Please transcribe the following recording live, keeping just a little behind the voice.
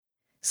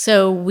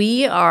So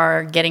we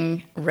are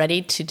getting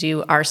ready to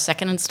do our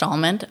second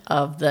installment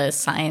of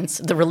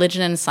the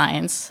Religion and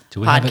Science podcast. Do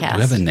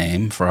we have a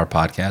name for our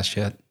podcast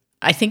yet?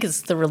 I think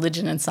it's the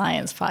Religion and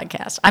Science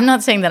podcast. I'm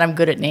not saying that I'm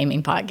good at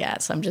naming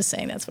podcasts. I'm just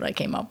saying that's what I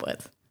came up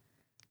with.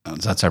 Oh,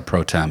 that's our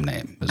pro tem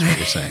name, is what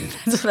you're saying.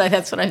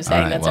 That's what I'm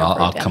saying. All right, that's well, our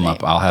pro I'll tem come name.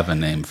 up. I'll have a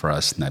name for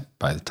us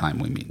by the time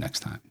we meet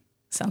next time.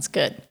 Sounds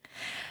good.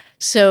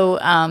 So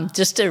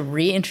just to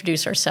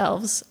reintroduce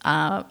ourselves,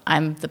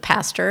 I'm the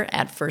pastor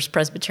at First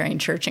Presbyterian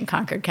Church in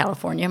Concord,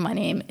 California. My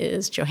name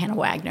is Johanna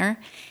Wagner,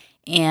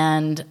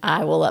 and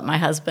I will let my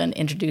husband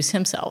introduce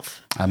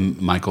himself.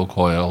 I'm Michael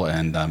Coyle,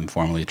 and I'm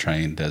formally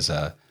trained as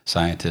a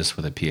scientist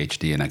with a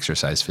PhD in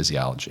exercise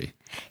physiology.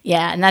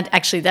 Yeah, and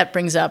that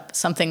brings up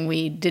something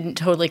we didn't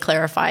totally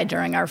clarify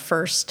during our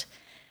first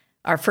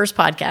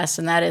podcast,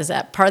 and that is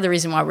that part of the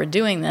reason why we're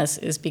doing this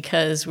is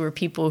because we're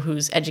people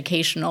whose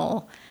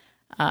educational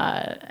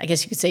I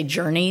guess you could say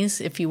journeys,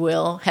 if you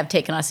will, have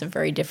taken us in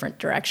very different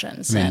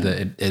directions. I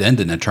mean, it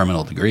ended in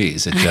terminal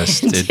degrees. It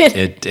just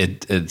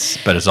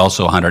but it's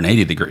also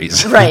 180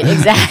 degrees. Right,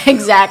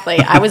 exactly.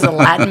 I was a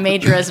Latin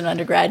major as an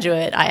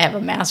undergraduate. I have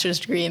a master's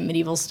degree in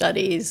medieval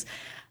studies.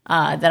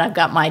 Then I've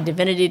got my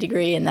divinity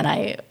degree, and then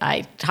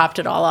I topped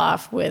it all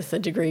off with a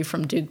degree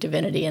from Duke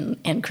Divinity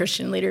in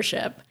Christian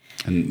leadership.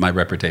 And my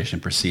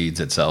reputation precedes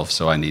itself,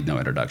 so I need no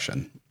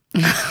introduction.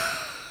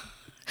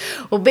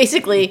 Well,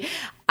 basically,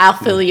 I'll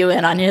fill you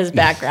in on his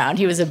background.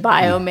 He was a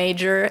bio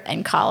major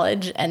in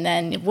college, and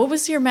then what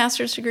was your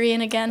master's degree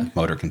in again?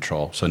 Motor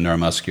control, so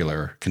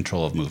neuromuscular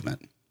control of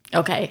movement.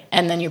 Okay,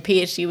 and then your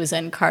PhD was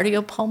in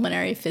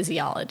cardiopulmonary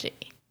physiology.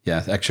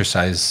 Yeah,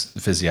 exercise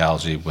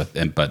physiology,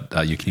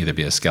 but you can either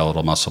be a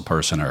skeletal muscle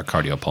person or a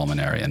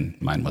cardiopulmonary, and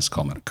mine was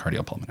called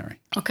cardiopulmonary.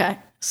 Okay,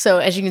 so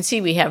as you can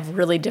see, we have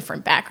really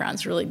different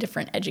backgrounds, really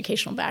different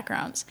educational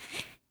backgrounds.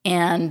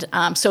 And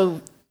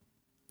so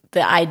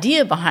the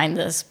idea behind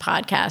this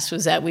podcast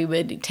was that we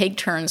would take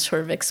turns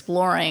sort of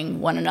exploring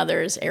one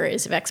another's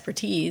areas of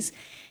expertise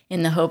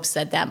in the hopes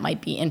that that might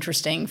be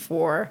interesting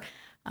for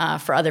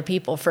other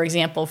people. For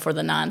example, for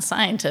the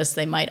non-scientists,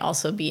 they might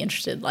also be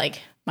interested, like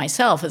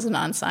myself as a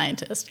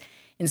non-scientist,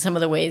 in some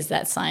of the ways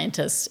that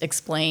scientists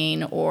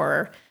explain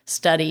or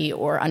study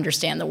or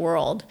understand the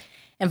world.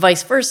 And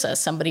vice versa,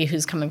 somebody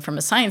who's coming from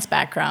a science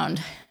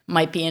background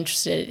might be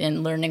interested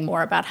in learning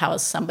more about how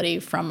somebody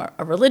from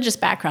a religious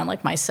background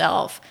like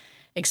myself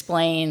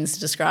explains,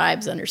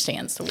 describes,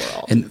 understands the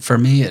world. And for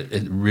me,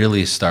 it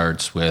really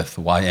starts with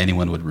why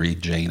anyone would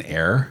read Jane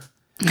Eyre.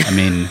 I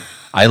mean,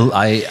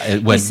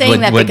 He's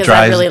saying that because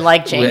I really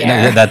like Jane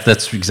Eyre.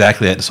 That's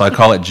exactly it. So I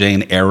call it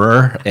Jane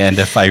Error. And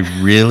if I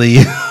really,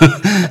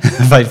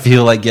 if I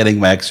feel like getting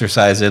my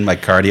exercise in, my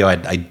cardio,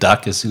 I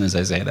duck as soon as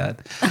I say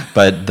that.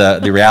 But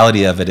the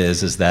reality of it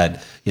is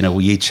that,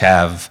 we each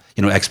have,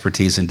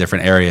 expertise in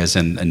different areas,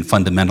 and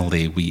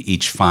fundamentally we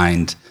each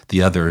find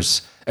the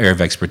other's area of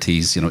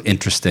expertise,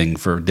 interesting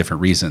for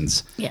different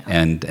reasons. Yeah.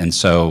 And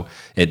so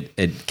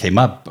it came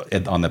up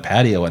on the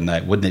patio, and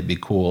wouldn't it be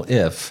cool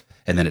if,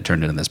 and then it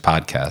turned into this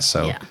podcast.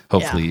 So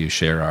hopefully you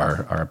share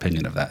our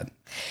opinion of that.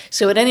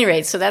 So at any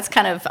rate, so that's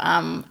kind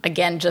of,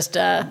 again, just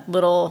a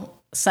little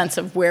sense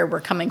of where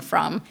we're coming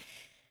from.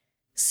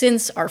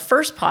 Since our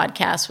first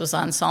podcast was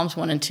on Psalms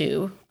 1 and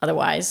 2,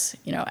 otherwise,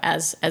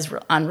 as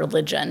on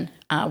religion,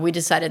 we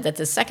decided that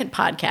the second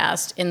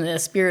podcast, in the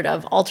spirit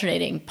of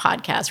alternating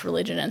podcast,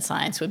 religion and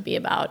science, would be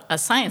about a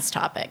science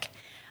topic.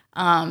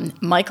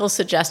 Michael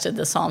suggested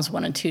the Psalms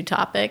 1 and 2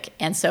 topic,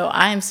 and so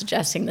I am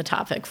suggesting the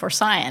topic for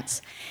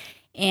science.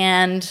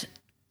 And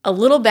a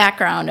little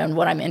background on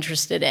what I'm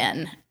interested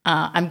in.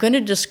 I'm going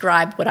to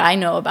describe what I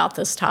know about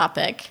this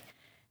topic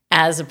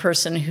as a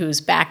person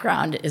whose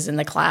background is in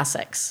the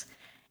classics.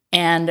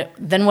 And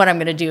then what I'm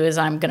going to do is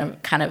I'm going to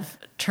kind of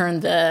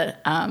turn the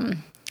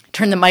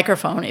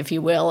microphone, if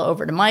you will,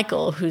 over to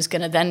Michael, who's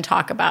going to then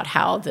talk about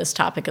how this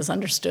topic is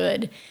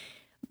understood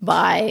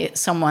by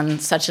someone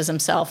such as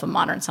himself, a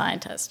modern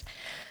scientist.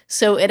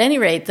 So at any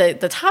rate,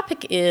 the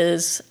topic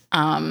is,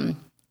 and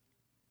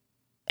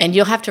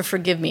you'll have to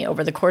forgive me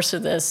over the course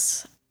of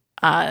this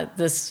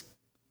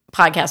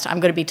podcast,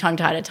 I'm going to be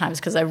tongue-tied at times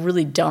because I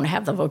really don't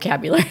have the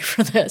vocabulary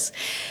for this.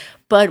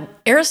 But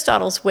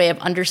Aristotle's way of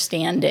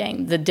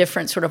understanding the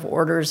different sort of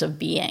orders of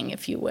being,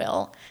 if you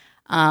will,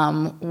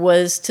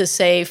 was to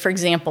say, for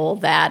example,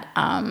 that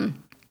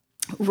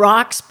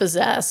rocks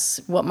possess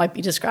what might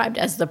be described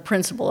as the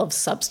principle of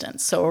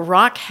substance. So a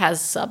rock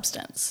has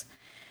substance.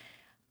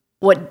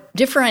 What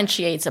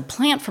differentiates a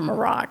plant from a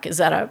rock is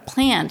that a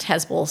plant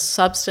has both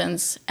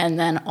substance and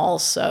then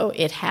also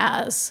it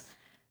has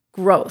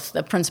growth,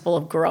 the principle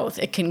of growth.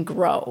 It can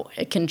grow.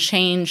 It can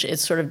change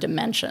its sort of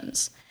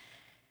dimensions.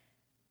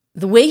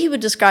 The way he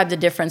would describe the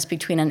difference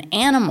between an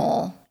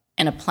animal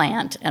and a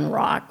plant and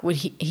rock,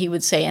 he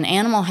would say an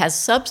animal has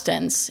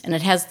substance and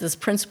it has this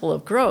principle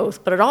of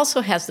growth, but it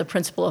also has the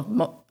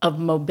principle of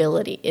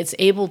mobility. It's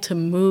able to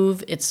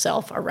move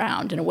itself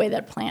around in a way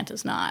that plant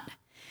is not.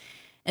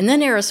 And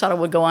then Aristotle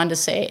would go on to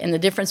say, and the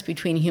difference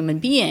between human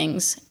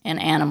beings and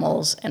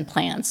animals and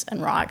plants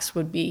and rocks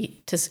would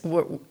be,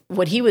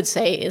 what he would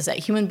say is that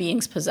human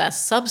beings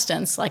possess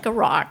substance like a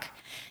rock.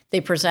 They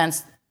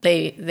possess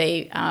the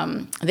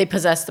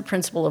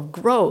principle of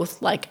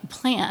growth like a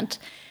plant.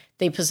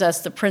 They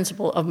possess the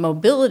principle of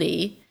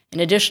mobility in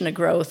addition to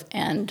growth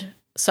and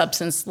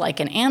substance like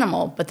an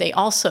animal, but they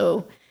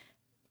also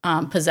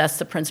possess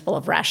the principle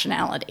of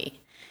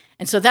rationality.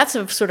 And so that's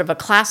a sort of a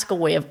classical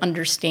way of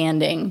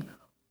understanding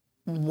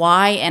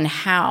why and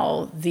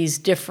how these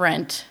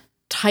different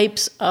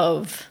types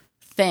of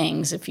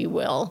things, if you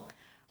will,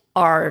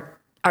 are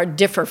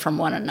differ from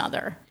one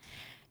another.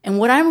 And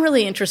what I'm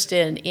really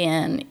interested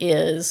in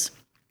is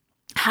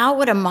how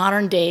would a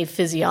modern day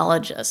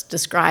physiologist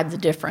describe the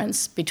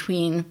difference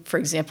between, for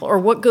example, or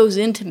what goes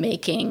into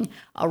making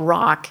a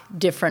rock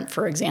different,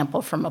 for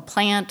example, from a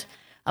plant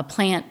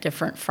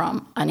different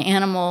from an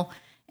animal,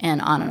 and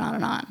on and on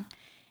and on.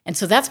 And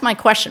so that's my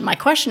question. My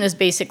question is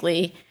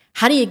basically,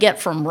 how do you get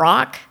from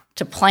rock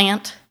to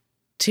plant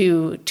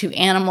to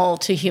animal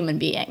to human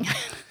being?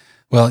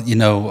 Well,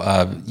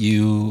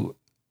 you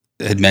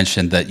had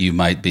mentioned that you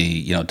might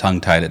be,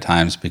 tongue-tied at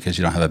times because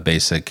you don't have a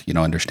basic,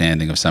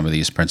 understanding of some of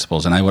these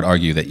principles, and I would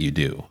argue that you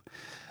do.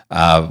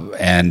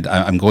 And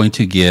I'm going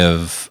to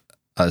give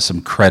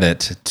some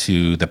credit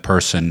to the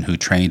person who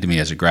trained me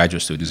as a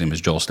graduate student. His name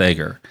is Joel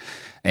Steger.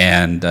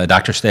 And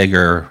Dr.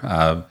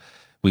 Steger,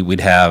 we'd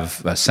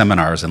have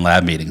seminars and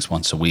lab meetings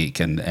once a week,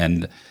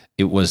 and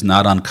it was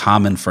not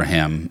uncommon for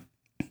him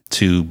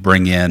to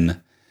bring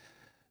in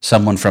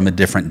someone from a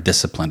different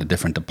discipline, a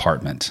different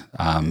department.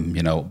 I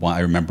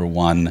remember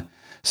one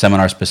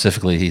seminar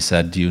specifically, he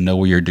said, "Do you know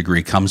where your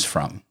degree comes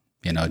from?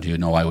 Do you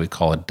know why we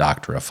call it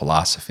Doctor of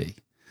Philosophy?"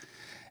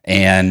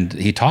 And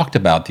he talked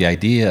about the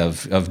idea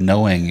of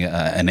knowing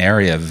an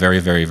area very,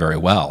 very, very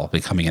well,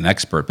 becoming an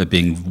expert, but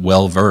being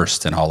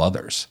well-versed in all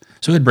others.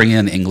 So he'd bring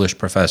in an English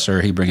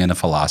professor, he'd bring in a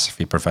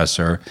philosophy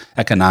professor,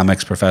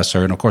 economics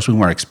professor, and of course we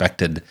weren't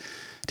expected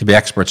to be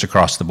experts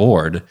across the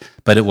board,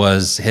 but it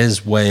was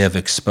his way of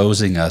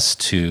exposing us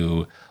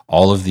to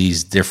all of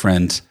these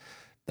different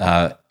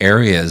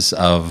areas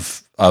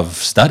of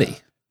study.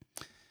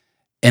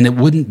 And it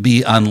wouldn't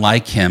be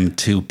unlike him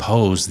to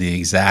pose the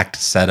exact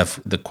set of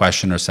the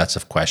question or sets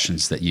of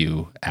questions that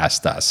you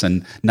asked us.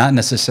 And not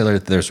necessarily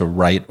that there's a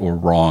right or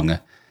wrong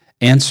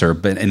answer,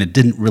 and it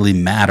didn't really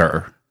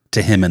matter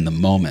to him in the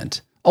moment.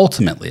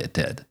 Ultimately, it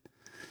did.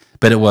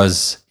 But it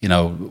was,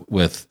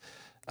 with,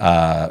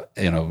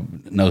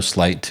 no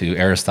slight to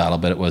Aristotle,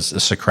 but it was a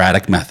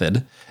Socratic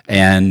method.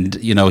 And,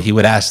 he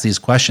would ask these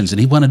questions,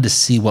 and he wanted to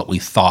see what we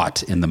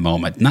thought in the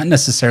moment. Not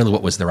necessarily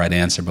what was the right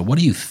answer, but what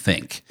do you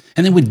think?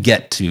 And then we'd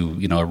get to,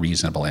 a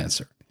reasonable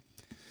answer.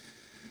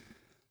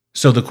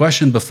 So the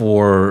question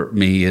before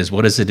me is,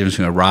 what is the difference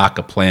between a rock,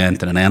 a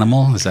plant, and an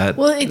animal? Is that?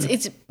 Well,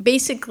 it's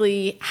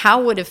basically,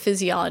 how would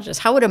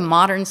a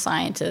modern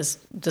scientist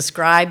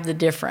describe the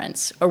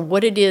difference, or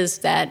what it is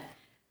that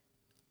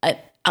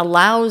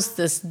allows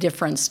this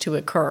difference to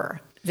occur?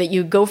 That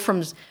you go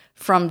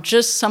from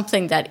just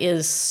something that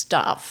is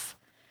stuff.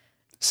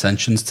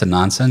 Sentience to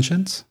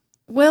non-sentience?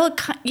 Well,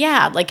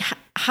 yeah. Like,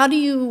 how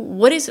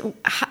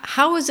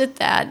is it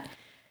that?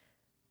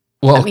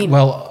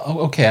 Well,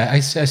 okay. I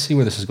see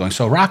where this is going.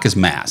 So, rock is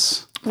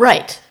mass,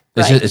 right?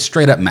 It's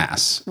straight up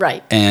mass,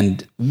 right?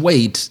 And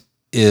weight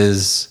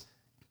is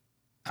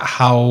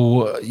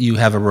how you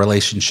have a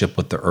relationship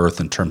with the Earth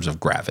in terms of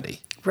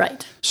gravity,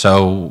 right?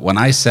 So, when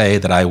I say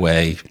that I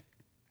weigh,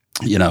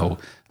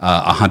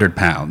 100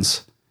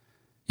 pounds.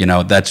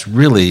 That's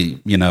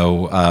really,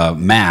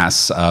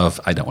 mass of,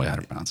 I don't weigh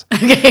 100 pounds.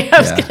 Okay, I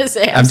was going to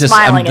say, I'm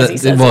smiling as he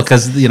says well,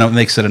 because, it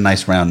makes it a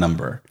nice round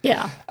number.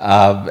 Yeah.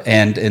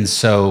 And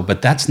so,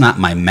 but that's not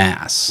my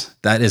mass.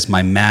 That is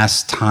my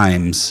mass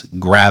times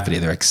gravity,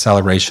 the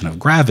acceleration of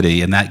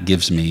gravity, and that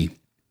gives me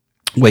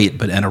weight.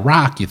 But in a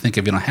rock, you think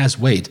of, has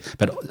weight,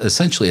 but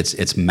essentially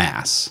it's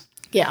mass.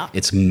 Yeah.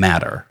 It's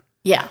matter.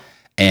 Yeah.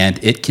 And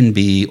it can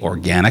be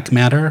organic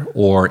matter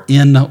or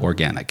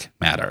inorganic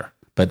matter.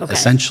 But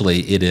essentially,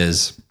 it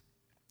is,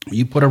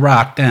 you put a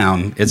rock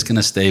down, it's going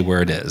to stay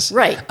where it is.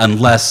 Right.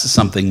 Unless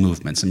something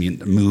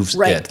moves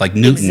right. it. Like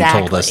Newton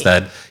exactly. told us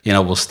that,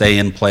 will stay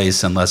in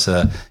place unless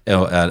an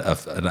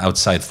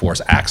outside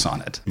force acts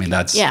on it. I mean,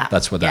 that's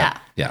what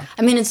that, yeah.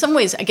 I mean, in some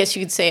ways, I guess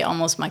you could say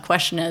almost my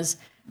question is,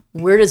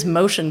 where does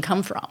motion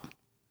come from?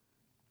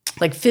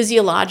 Like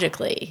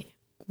physiologically,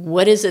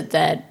 what is it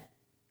that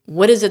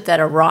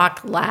a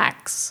rock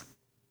lacks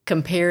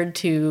compared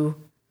to,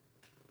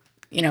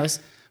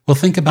 well,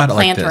 think about it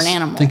like this. Plant or an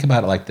animal. Think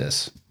about it like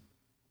this.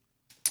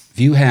 If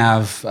you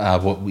have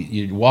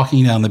you're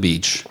walking down the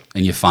beach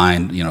and you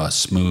find, a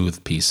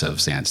smooth piece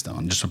of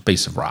sandstone, just a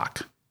piece of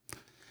rock,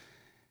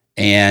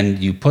 and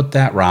you put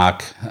that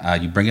rock,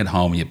 you bring it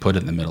home, and you put it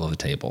in the middle of the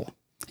table.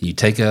 You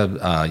take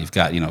you've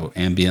got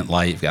ambient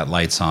light, you've got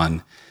lights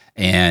on,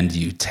 and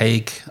you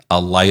take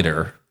a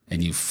lighter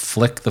and you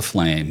flick the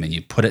flame and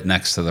you put it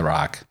next to the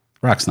rock.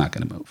 The rock's not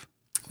going to move.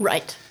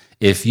 Right.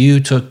 If you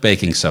took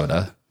baking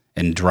soda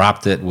and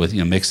dropped it with,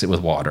 mixed it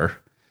with water,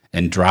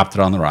 and dropped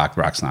it on the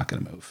rock's not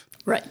going to move.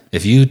 Right.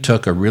 If you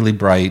took a really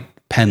bright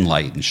pen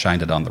light and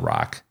shined it on the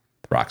rock's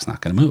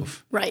not going to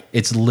move. Right.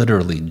 It's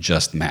literally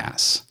just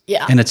mass.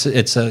 Yeah. And it's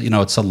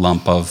a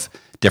lump of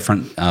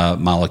different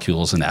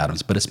molecules and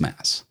atoms, but it's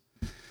mass.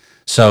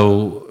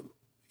 So,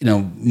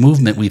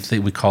 movement, we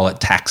call it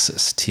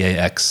taxis,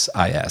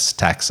 Taxis,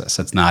 taxis.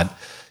 It's not,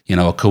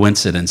 a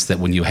coincidence that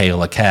when you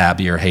hail a cab,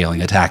 you're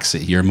hailing a taxi.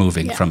 You're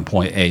moving from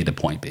point A to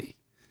point B.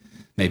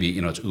 Maybe,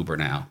 it's Uber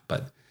now.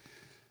 But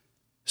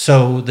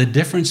so the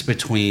difference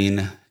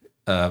between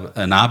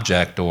an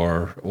object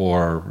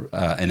or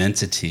an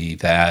entity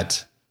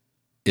that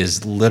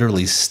is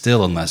literally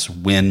still unless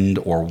wind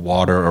or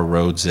water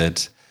erodes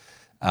it,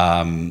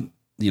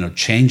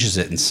 changes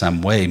it in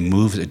some way,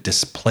 moves it,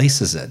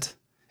 displaces it,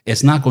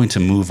 it's not going to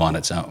move on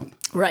its own.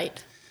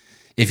 Right.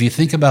 If you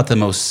think about the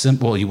most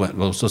simple,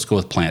 let's go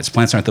with plants.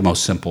 Plants aren't the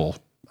most simple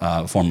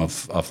form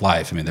of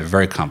life. I mean, they're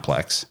very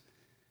complex.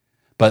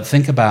 But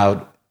think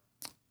about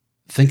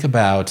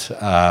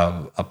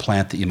a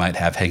plant that you might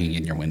have hanging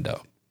in your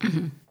window.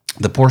 Mm-hmm.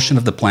 The portion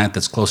of the plant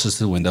that's closest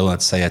to the window,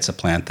 let's say it's a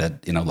plant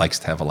that likes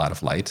to have a lot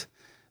of light.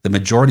 The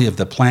majority of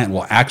the plant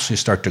will actually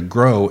start to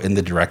grow in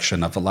the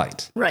direction of the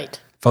light. Right.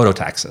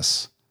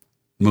 Phototaxis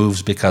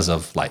moves because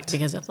of light.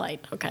 Because of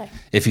light. Okay.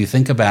 If you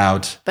think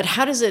about, but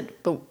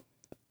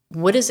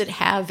what does it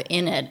have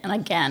in it? And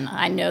again,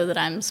 I know that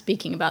I'm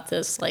speaking about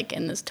this like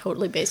in this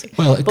totally basic.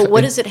 But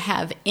what does it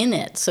have in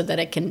it so that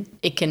it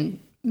can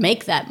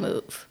make that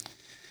move?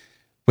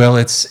 Well,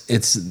 it's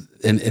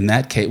in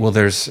that case. Well,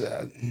 there's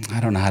I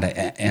don't know how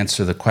to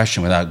answer the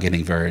question without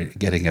getting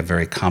a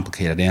very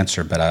complicated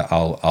answer, but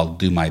I'll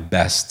do my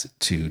best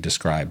to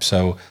describe.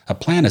 So, a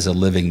plant is a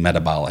living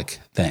metabolic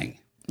thing.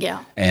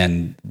 Yeah.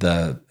 And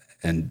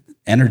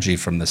energy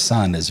from the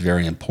sun is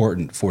very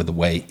important for the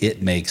way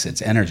it makes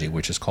its energy,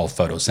 which is called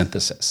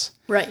photosynthesis.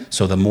 Right.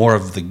 So the more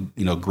of the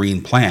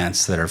green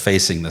plants that are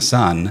facing the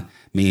sun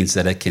means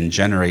that it can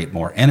generate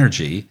more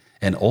energy,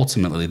 and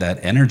ultimately that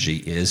energy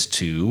is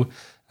to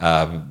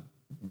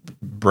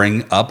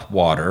bring up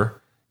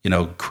water,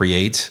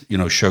 create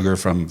sugar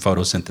from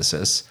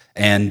photosynthesis,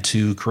 and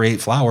to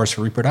create flowers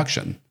for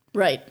reproduction.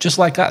 Right. Just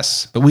like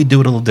us, but we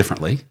do it a little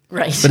differently.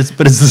 Right. But it's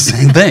the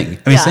same thing.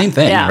 I mean, same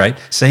thing, right?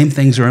 Same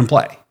things are in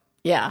play.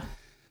 Yeah.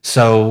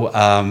 So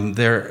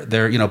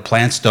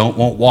plants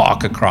won't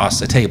walk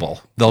across a table.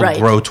 They'll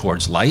grow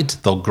towards light.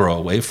 They'll grow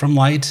away from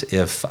light.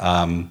 If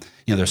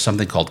there's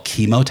something called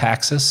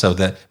chemotaxis, so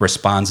that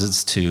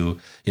responds to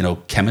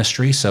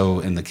chemistry. So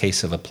in the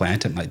case of a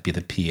plant, it might be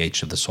the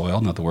pH of the soil.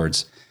 In other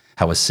words,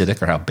 how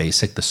acidic or how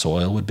basic the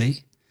soil would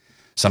be.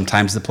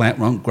 Sometimes the plant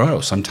won't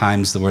grow.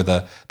 Sometimes where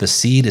the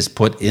seed is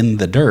put in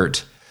the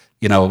dirt,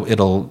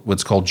 it'll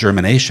what's called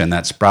germination.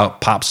 That sprout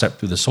pops up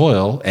through the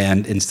soil,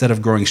 and instead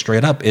of growing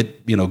straight up,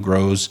 it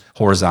grows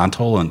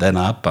horizontal and then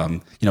up.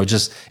 It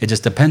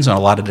just depends on a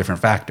lot of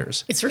different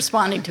factors. It's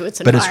responding to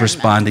its environment. But it's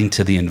responding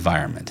to the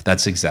environment.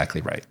 That's exactly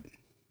right.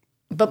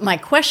 But my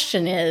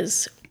question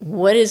is,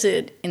 what is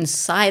it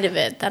inside of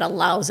it that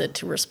allows it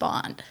to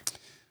respond?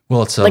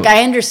 Well, it's I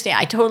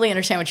totally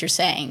understand what you're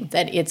saying,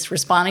 that it's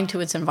responding to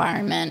its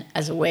environment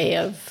as a way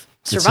of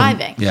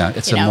surviving.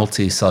 It's a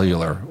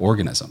multicellular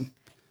organism.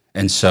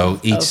 And so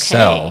each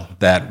cell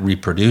that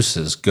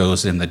reproduces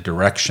goes in the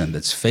direction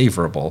that's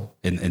favorable,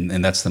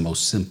 and that's the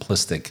most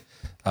simplistic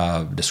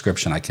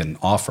description I can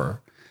offer.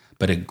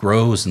 But it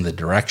grows in the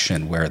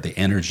direction where the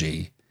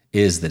energy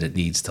is that it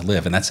needs to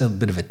live. And that's a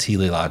bit of a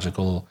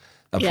teleological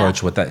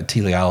approach. What that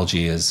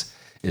teleology is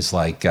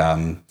like,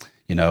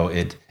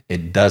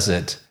 it does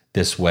it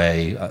this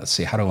way. Let's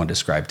see, how do I want to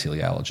describe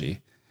teleology?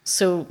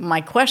 So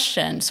my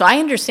question, I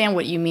understand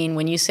what you mean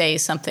when you say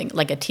something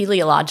like a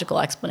teleological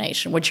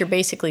explanation. What you're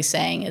basically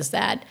saying is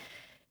that,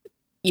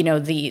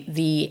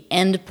 the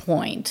end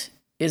point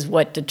is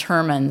what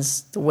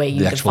determines the way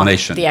you define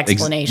the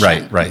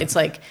explanation. Right. It's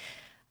like,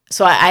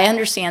 so I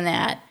understand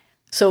that.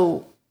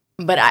 So,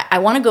 but I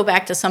want to go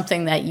back to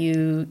something that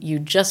you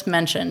just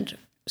mentioned.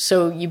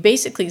 So you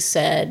basically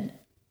said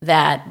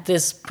that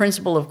this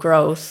principle of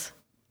growth,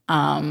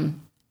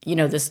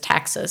 this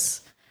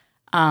taxis,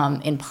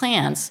 in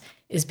plants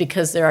is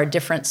because there are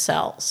different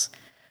cells.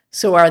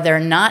 So are there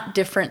not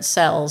different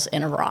cells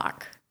in a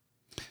rock?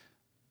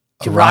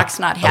 Do rocks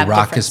not have different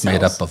cells? A rock is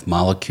made up of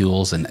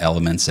molecules and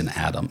elements and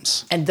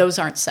atoms. And those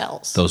aren't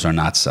cells? Those are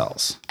not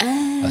cells.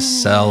 Oh. A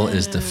cell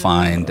is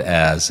defined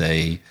as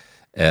it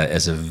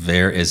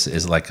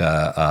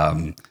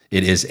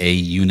is a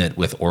unit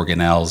with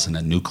organelles and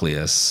a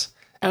nucleus.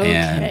 Okay.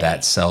 And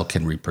that cell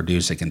can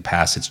reproduce. It can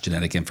pass its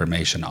genetic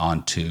information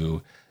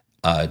onto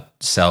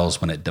cells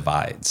when it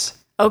divides.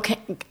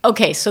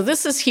 Okay. So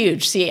this is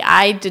huge. See,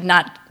 I did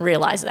not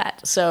realize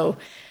that. So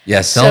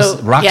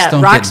cells.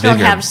 Rocks don't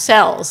have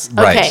cells.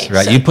 Right.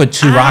 So, you put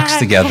two rocks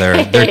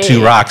together. They're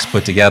two rocks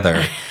put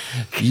together.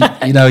 You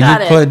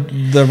put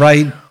the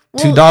right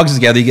two dogs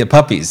together, you get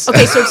puppies.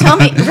 Okay, so tell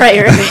me. Right.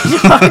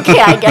 Okay,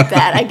 I get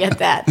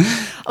that.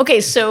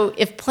 Okay, so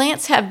if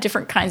plants have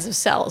different kinds of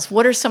cells,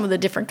 what are some of the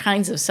different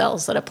kinds of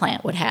cells that a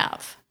plant would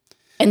have?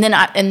 And then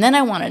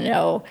I want to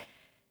know,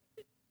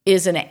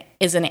 is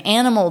an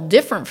animal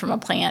different from a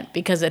plant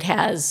because it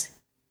has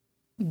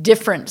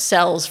different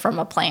cells from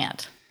a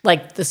plant?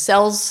 Like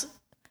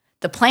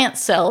the plant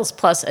cells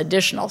plus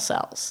additional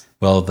cells.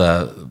 Well,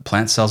 the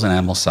plant cells and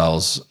animal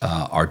cells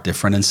are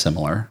different and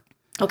similar.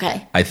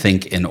 Okay. I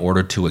think in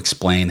order to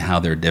explain how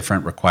they're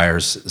different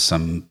requires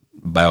some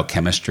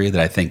biochemistry that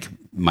I think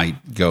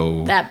might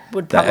go. That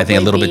would probably I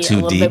think a little be bit too a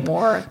little deep. bit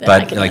more than I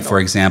But can like handle. for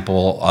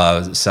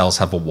example, cells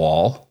have a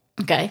wall.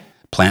 Okay.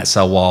 Plant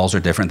cell walls are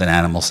different than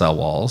animal cell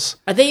walls.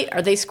 Are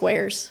they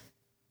squares?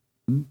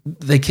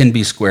 They can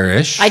be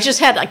squarish. I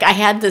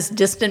had this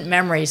distant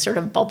memory sort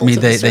of bubble. I mean,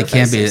 to the they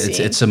can surface be. of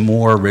seeing. It's a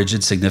more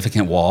rigid,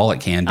 significant wall. It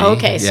can be.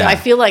 Okay, so Yeah. I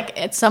feel like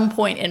at some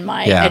point in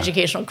my Yeah.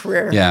 educational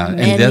career, Yeah,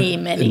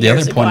 many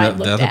years ago, I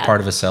looked the other at.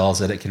 part of a cell is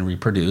that it can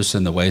reproduce,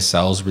 and the way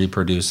cells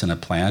reproduce in a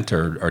plant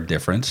are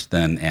different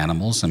than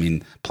animals. I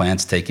mean,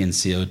 plants take in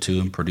CO2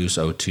 and produce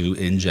O2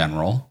 in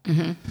general.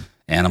 Mm-hmm.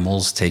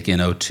 Animals take in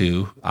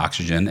O2,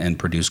 oxygen, and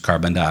produce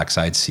carbon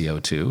dioxide,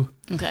 CO2.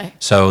 Okay.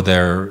 So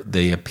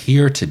they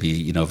appear to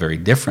be, very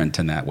different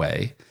in that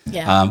way.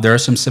 Yeah. There are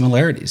some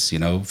similarities.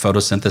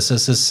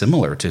 Photosynthesis is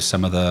similar to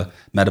some of the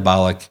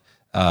metabolic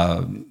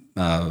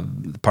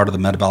part of the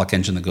metabolic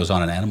engine that goes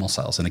on in animal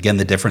cells. And again,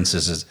 the difference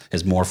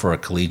is more for a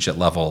collegiate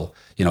level,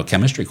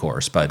 chemistry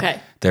course. But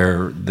Okay.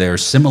 they're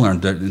similar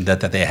in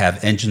that they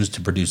have engines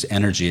to produce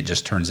energy. It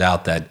just turns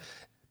out that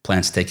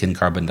plants take in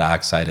carbon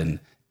dioxide and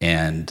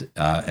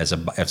as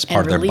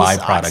part of their release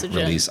byproduct oxygen.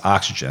 release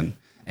oxygen,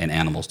 and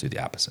animals do the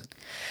opposite.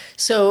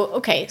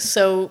 So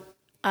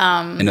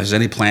And if there's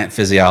any plant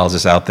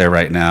physiologists out there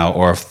right now,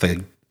 or if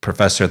the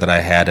professor that I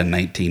had in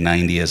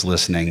 1990 is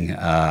listening,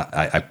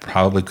 I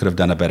probably could have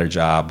done a better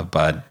job,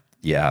 but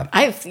yeah.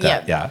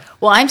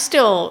 Well, I'm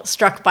still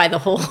struck by the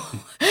whole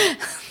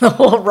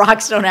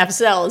rocks don't have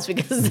cells,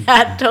 because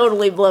that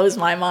totally blows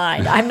my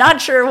mind. I'm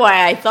not sure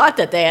why I thought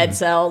that they had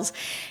cells,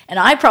 and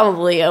I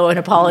probably owe an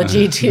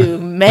apology to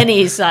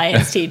many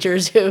science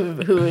teachers who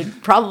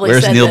would probably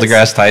Where's said Neil this.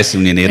 deGrasse Tyson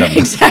when you need him?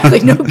 Exactly,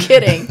 no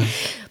kidding.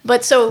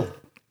 But so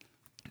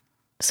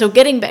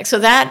getting back, so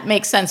that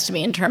makes sense to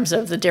me in terms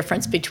of the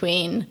difference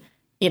between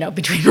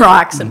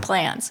rocks and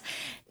plants.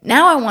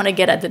 Now I want to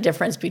get at the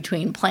difference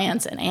between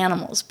plants and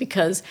animals,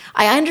 because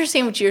I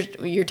understand what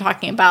you're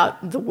talking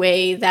about, the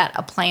way that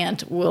a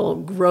plant will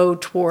grow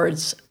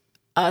towards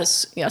a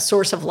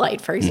source of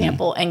light, for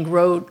example, and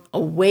grow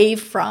away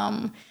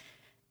from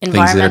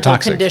environmental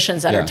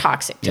conditions that are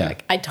toxic to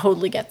it. I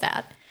totally get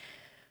that.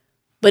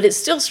 But it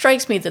still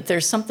strikes me that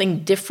there's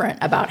something different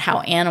about how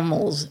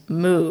animals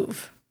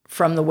move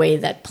from the way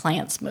that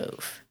plants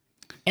move,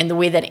 and the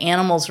way that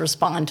animals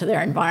respond to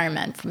their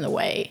environment from the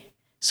way.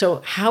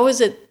 So how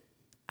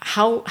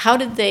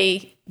did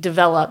they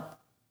develop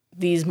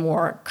these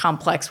more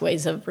complex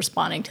ways of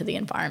responding to the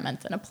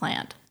environment than a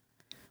plant?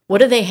 What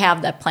do they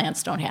have that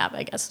plants don't have,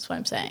 I guess is what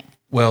I'm saying.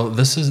 Well,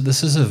 this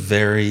is a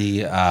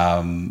very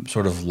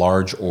sort of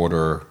large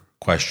order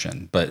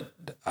question, but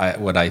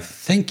what I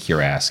think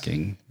you're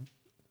asking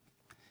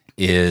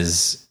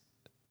is,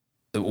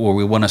 or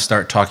we want to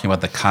start talking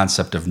about the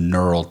concept of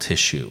neural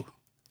tissue.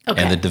 Okay.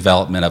 And the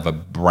development of a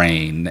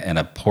brain and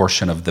a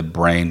portion of the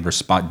brain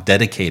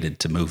dedicated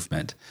to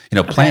movement.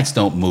 Plants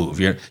don't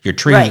move. Your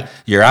tree, Right.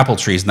 Your apple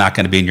tree is not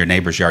going to be in your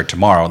neighbor's yard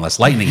tomorrow unless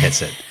lightning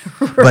hits it.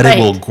 But it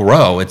will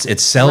grow.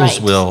 Its cells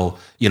Right. will,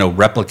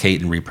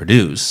 replicate and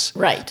reproduce.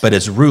 Right. But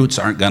its roots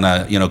aren't going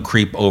to,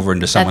 creep over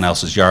into someone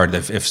else's yard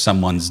if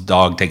someone's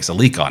dog takes a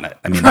leak on it.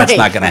 I mean, that's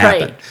not going to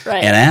happen.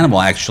 Right. An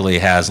animal actually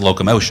has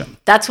locomotion.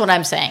 That's what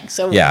I'm saying.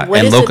 So Yeah, what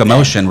and is it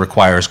locomotion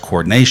requires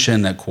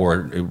coordination. It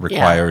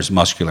requires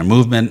muscular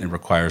movement. It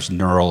requires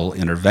neural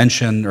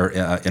intervention or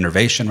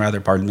innervation, rather.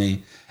 Pardon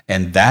me.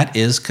 And that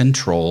is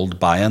controlled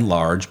by and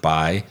large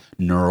by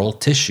neural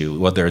tissue,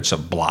 whether it's a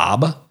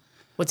blob.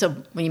 What do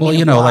you mean? Well,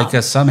 a blob?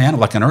 like some animal,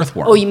 like an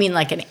earthworm. Oh, you mean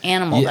like an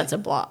animal that's a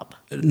blob?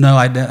 No,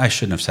 I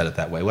shouldn't have said it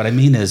that way. What I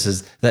mean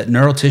is that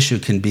neural tissue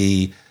can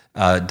be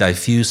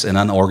diffuse and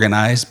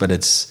unorganized, but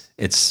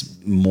it's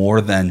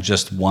more than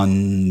just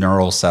one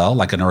neural cell,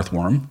 like an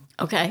earthworm.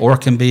 Okay. Or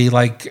it can be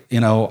like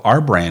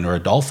our brain or a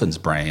dolphin's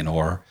brain,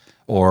 or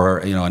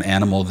an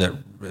animal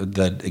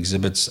that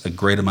exhibits a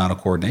great amount of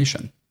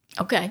coordination.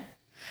 Okay.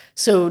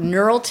 So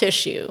neural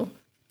tissue.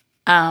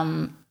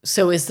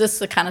 So is this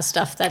the kind of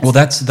stuff that's... Well,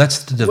 that's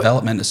the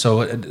development.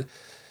 So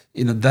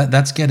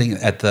that's getting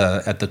at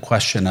the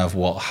question of,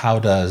 well, how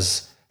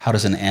does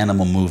an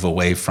animal move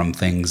away from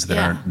things that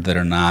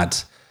are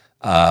not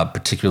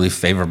particularly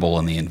favorable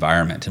in the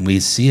environment? And we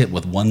see it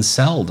with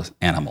one-celled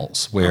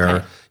animals,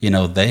 where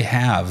they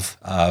have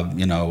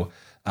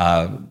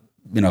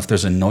if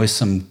there's a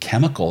noisome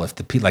chemical, if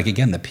the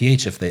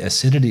pH, if the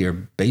acidity or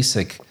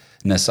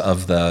basicness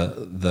of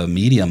the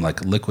medium,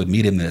 like liquid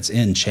medium that it's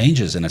in,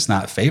 changes and it's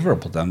not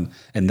favorable to them,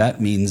 and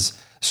that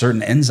means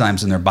certain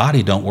enzymes in their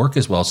body don't work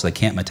as well, so they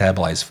can't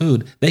metabolize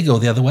food, they go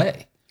the other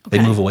way. Okay.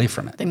 They move away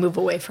from it. They move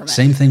away from it.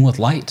 Same thing with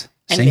light.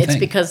 And it's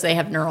because they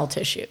have neural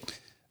tissue.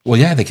 Well,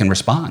 yeah, they can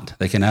respond.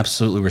 They can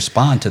absolutely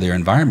respond to their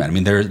environment. I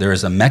mean, there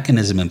is a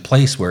mechanism in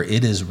place where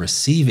it is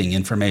receiving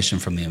information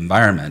from the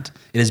environment.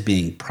 It is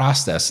being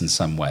processed in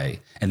some way,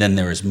 and then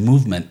there is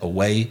movement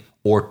away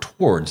or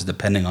towards,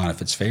 depending on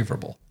if it's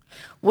favorable.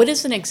 What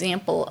is an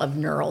example of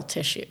neural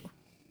tissue?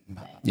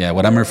 Yeah,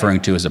 what I'm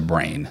referring to is a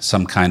brain,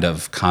 some kind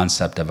of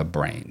concept of a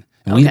brain.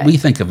 And Okay. we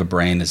think of a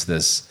brain as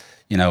this,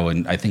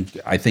 and I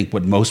think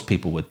what most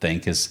people would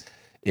think is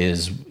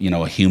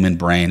a human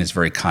brain is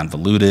very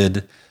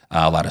convoluted.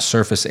 A lot of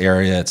surface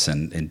area. It's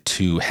in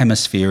two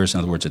hemispheres.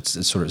 In other words, it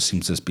sort of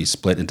seems to be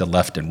split into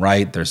left and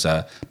right. There's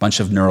a bunch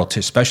of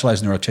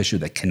specialized neural tissue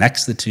that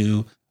connects the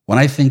two. When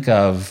I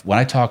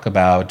talk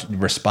about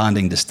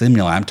responding to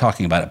stimuli, I'm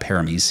talking about a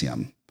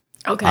paramecium.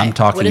 Okay. I'm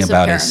talking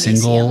about a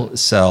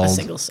single-celled,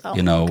 cell.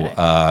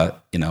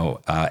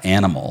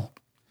 animal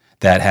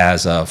that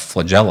has a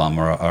flagellum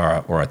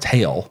or a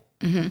tail.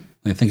 Mm-hmm. When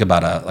you think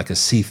about a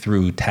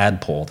see-through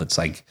tadpole that's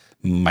like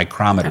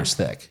micrometers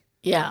thick.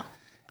 Yeah.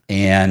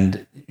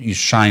 And you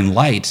shine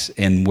light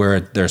in where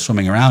they're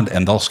swimming around,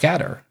 and they'll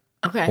scatter.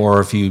 Okay.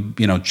 Or if you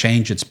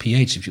change its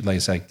pH, if you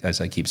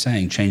as I keep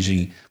saying,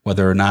 changing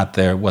whether or not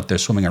what they're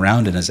swimming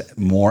around in is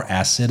more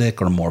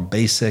acidic or more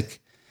basic,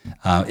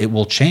 it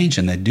will change,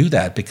 and they do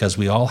that because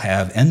we all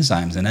have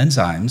enzymes, and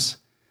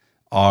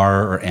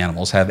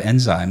animals have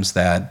enzymes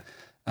that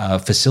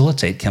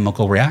facilitate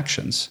chemical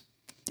reactions.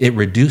 It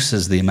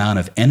reduces the amount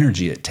of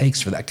energy it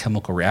takes for that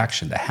chemical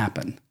reaction to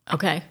happen.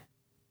 Okay.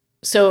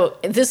 So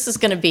this is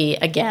going to be,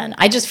 again,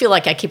 I just feel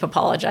like I keep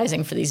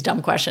apologizing for these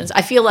dumb questions.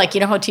 I feel like,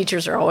 how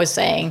teachers are always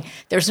saying,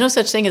 there's no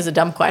such thing as a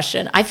dumb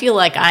question. I feel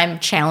like I'm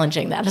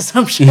challenging that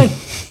assumption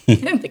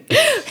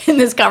in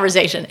this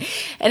conversation.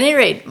 At any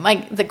rate,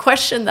 the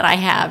question that I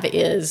have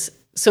is,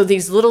 so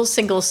these little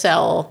single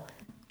cell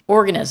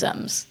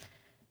organisms,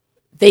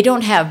 they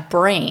don't have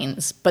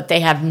brains, but they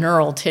have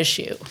neural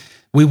tissue.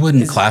 We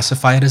wouldn't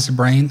classify it as a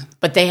brain.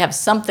 But they have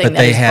something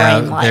that is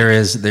brain-like.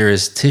 There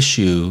is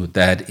tissue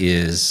that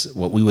is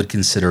what we would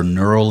consider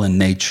neural in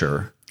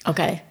nature.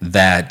 Okay.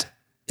 That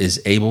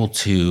is able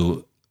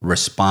to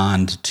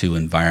respond to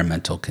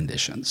environmental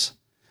conditions.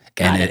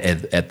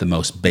 At the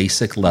most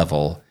basic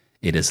level,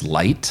 it is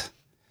light.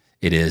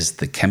 It is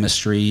the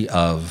chemistry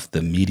of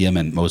the medium.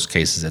 In most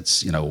cases,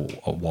 it's a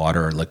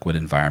water or liquid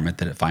environment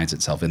that it finds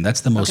itself in.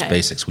 That's the most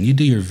basics. When you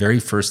do your very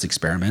first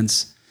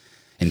experiments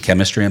in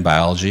chemistry and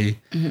biology,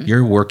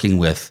 you're working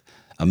with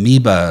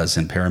amoebas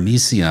and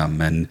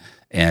paramecium,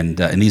 and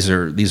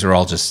these are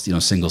all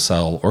just single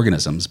cell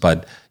organisms.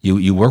 But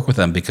you work with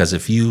them because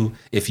if you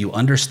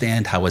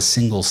understand how a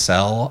single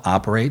cell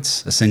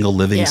operates, a single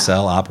living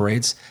cell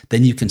operates,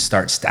 then you can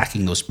start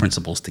stacking those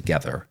principles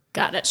together.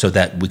 Got it. So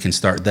that we can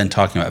start then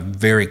talking about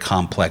very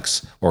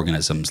complex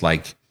organisms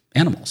like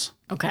animals.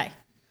 Okay,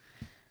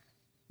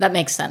 that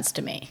makes sense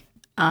to me.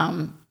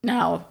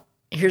 Now,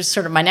 here's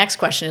sort of my next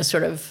question is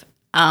sort of.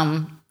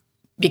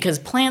 Because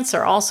plants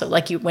are also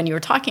when you were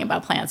talking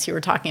about plants, you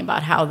were talking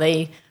about how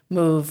they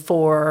move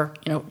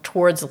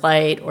towards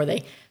light,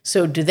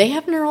 so do they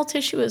have neural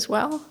tissue as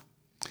well?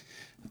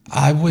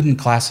 I wouldn't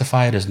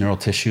classify it as neural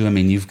tissue. I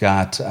mean, you've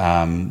got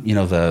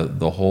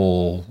the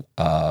whole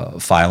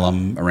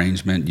phylum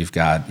arrangement. You've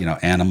got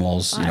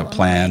animals,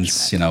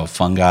 plants,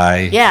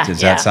 fungi. Yeah.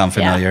 Does that sound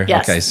familiar? Yeah.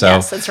 Yes, okay, so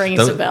yes, that's ringing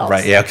some bells.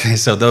 Right. Yeah. Okay.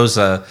 So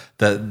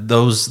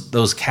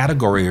those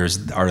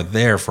categories are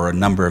there for a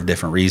number of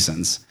different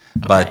reasons,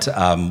 but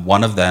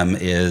one of them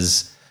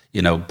is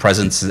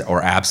presence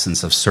or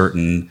absence of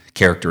certain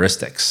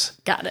characteristics.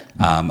 Got it.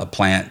 A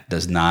plant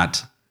does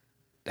not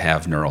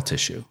have neural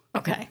tissue.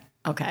 Okay.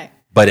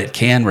 But it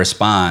can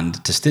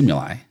respond to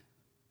stimuli.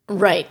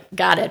 Right,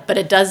 got it. But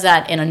it does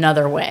that in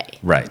another way.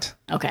 Right.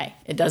 Okay,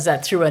 it does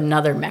that through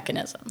another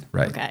mechanism.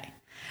 Right. Okay.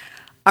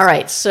 All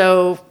right,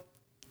 so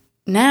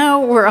now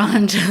we're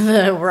on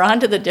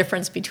to the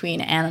difference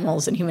between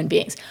animals and human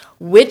beings,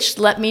 which,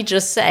 let me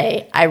just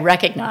say, I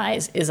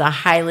recognize is a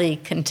highly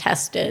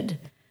contested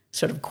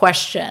sort of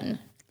question.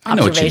 I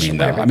know what you mean,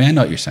 though. I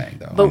know what you're saying,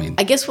 though. But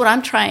I guess what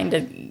I'm trying to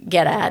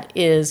get at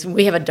is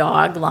we have a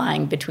dog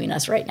lying between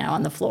us right now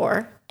on the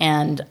floor.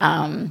 And,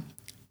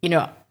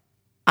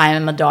 I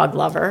am a dog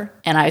lover.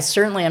 And I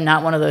certainly am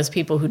not one of those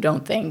people who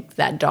don't think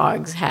that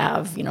dogs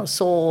have,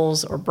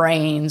 souls or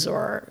brains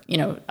or,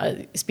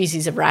 a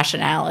species of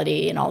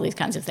rationality and all these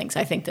kinds of things.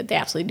 I think that they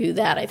absolutely do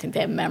that. I think they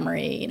have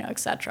memory, et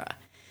cetera.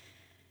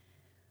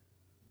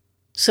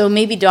 So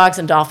maybe dogs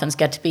and dolphins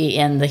get to be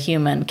in the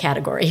human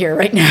category here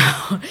right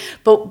now.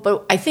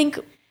 But I think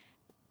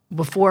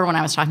before when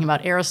I was talking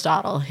about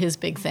Aristotle, his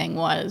big thing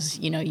was,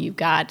 you've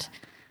got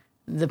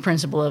the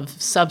principle of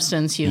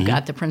substance, you've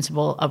got the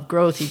principle of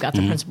growth, you've got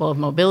the principle of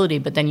mobility,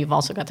 but then you've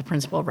also got the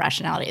principle of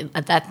rationality.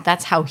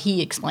 That's how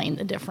he explained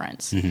the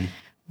difference.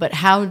 But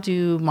how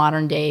do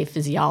modern day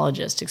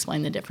physiologists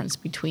explain the difference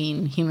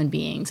between human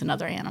beings and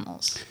other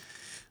animals?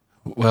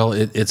 Well,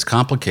 it's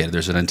complicated.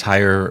 There's an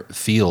entire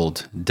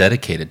field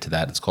dedicated to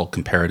that. It's called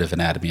comparative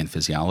anatomy and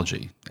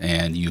physiology.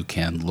 And you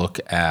can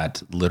look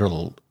at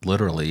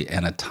literally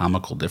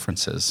anatomical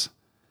differences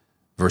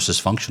versus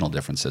functional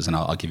differences. And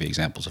I'll give you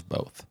examples of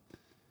both.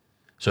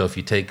 So if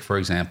you take, for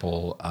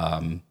example,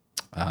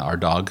 our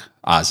dog,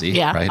 Ozzy,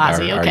 Yeah, right?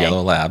 Ozzy, Our okay.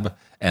 yellow lab,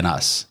 and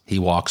us. He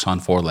walks on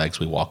 4 legs,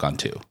 we walk on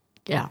 2.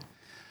 Yeah.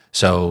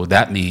 So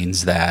that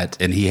means that,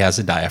 and he has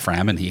a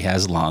diaphragm, and he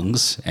has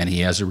lungs, and he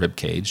has a rib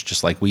cage,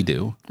 just like we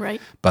do. Right.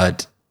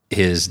 But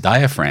his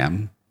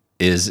diaphragm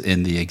is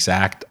in the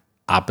exact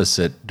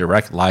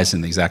lies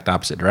in the exact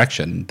opposite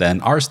direction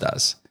than ours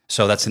does.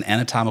 So that's an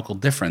anatomical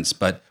difference,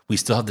 but we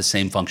still have the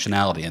same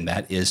functionality, and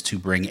that is to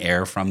bring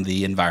air from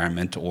the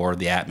environment or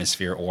the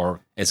atmosphere,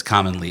 or it's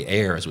commonly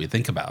air as we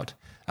think about.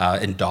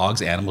 And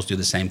dogs, animals do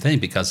the same thing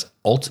because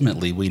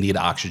ultimately we need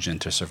oxygen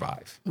to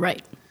survive.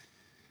 Right.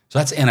 So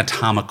that's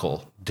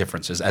anatomical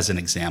differences as an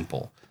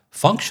example.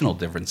 Functional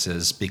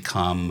differences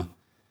become,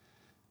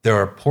 there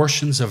are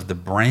portions of the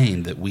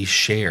brain that we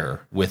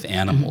share with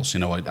animals.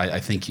 I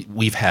think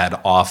we've had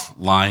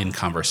offline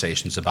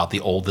conversations about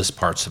the oldest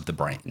parts of the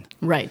brain.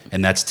 Right.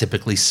 And that's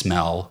typically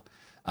smell.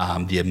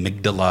 The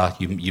amygdala,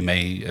 you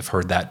may have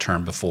heard that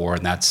term before,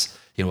 and that's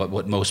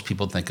what most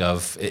people think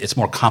of. It's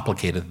more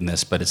complicated than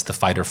this, but it's the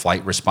fight or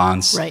flight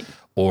response. Right.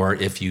 Or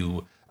if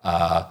you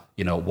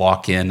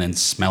walk in and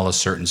smell a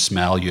certain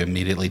smell, you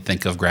immediately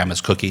think of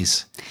grandma's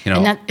cookies.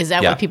 And is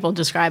that Yeah. what people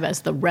describe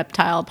as the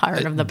reptile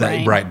part of the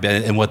brain? Right.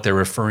 And what they're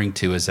referring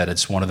to is that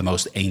it's one of the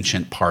most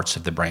ancient parts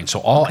of the brain. So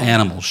all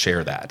animals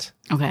share that.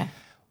 Okay.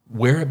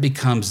 Where it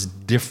becomes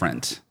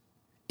different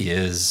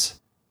is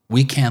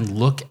we can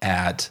look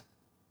at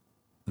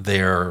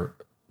their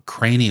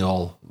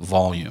cranial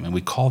volume, and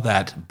we call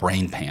that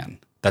brain pan.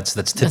 That's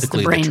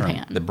typically brain the term,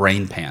 pan. the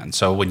brain pan.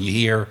 So when you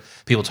hear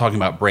people talking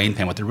about brain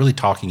pan, what they're really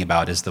talking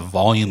about is the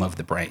volume of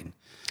the brain.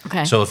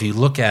 Okay. So if you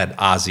look at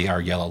Ozzy,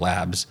 our yellow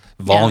lab's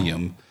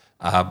volume,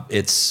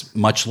 it's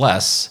much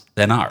less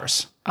than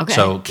ours. Okay.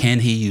 So can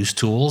he use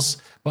tools?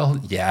 Well,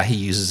 yeah, he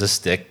uses a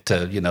stick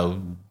to,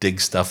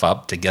 dig stuff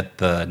up to get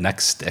the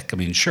next stick. I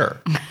mean,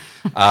 sure.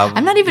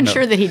 I'm not even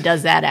sure that he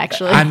does that,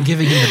 actually. I'm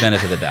giving him the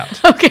benefit of the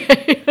doubt.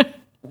 Okay.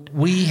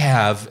 We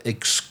have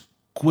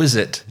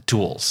exquisite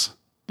tools.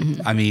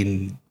 I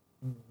mean,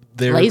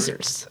 they're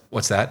Lasers.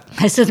 What's that?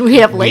 I said we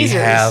have lasers. We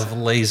have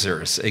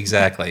lasers,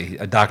 exactly.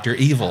 Dr.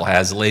 Evil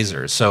has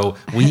lasers. So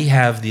we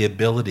have the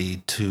ability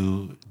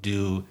to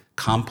do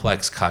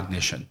complex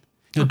cognition.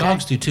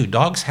 Dogs do too.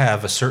 Dogs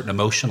have a certain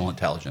emotional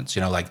intelligence.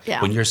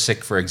 When you're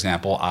sick, for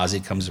example,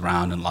 Ozzy comes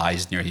around and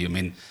lies near you. I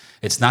mean,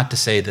 it's not to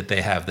say that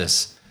they have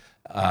this,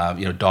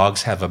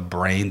 dogs have a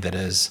brain that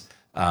is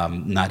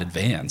not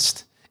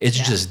advanced. It's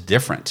just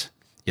different.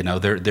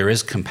 There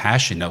is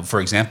compassion.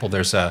 For example,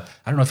 there's I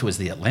don't know if it was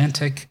the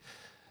Atlantic,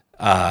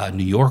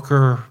 New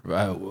Yorker,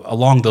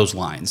 along those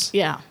lines.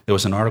 Yeah. There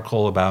was an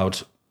article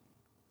about,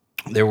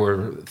 there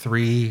were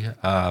 3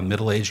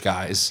 middle-aged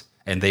guys,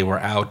 and they were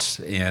out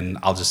in,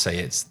 I'll just say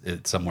it's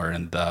somewhere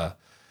in the,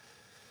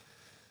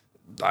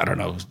 I don't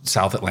know,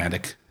 South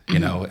Atlantic.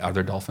 Are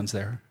there dolphins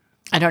there?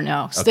 I don't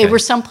know. So Okay. They were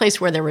someplace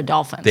where there were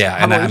dolphins. Yeah, How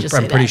and about we I'm just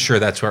say pretty that? sure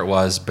that's where it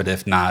was. But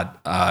if not,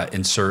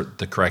 insert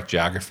the correct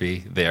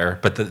geography there.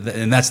 But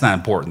and that's not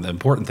important. The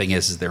important thing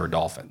is there were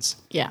dolphins.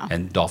 Yeah.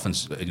 And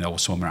dolphins,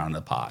 swim around in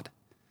the pod,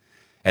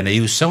 and they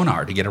use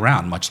sonar to get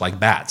around, much like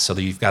bats. So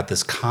that you've got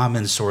this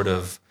common sort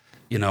of,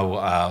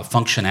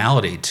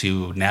 functionality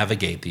to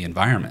navigate the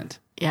environment.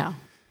 Yeah.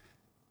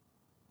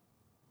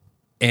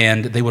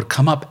 And they would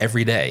come up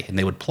every day, and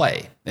they would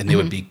play, and they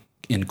would be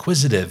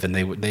inquisitive, and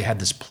they had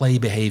this play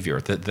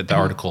behavior that the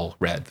article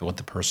read, what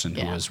the person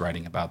who was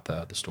writing about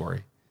the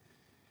story.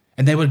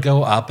 And they would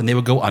go up, and they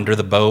would go under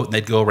the boat, and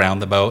they'd go around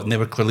the boat, and they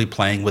were clearly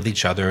playing with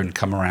each other and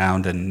come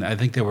around. And I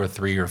think there were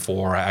 3 or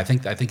 4. I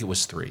think it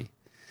was 3.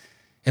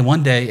 And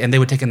one day, and they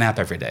would take a nap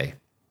every day.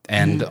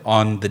 And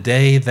on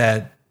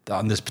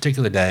this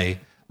particular day,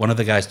 one of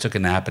the guys took a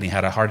nap, and he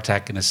had a heart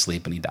attack in his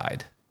sleep, and he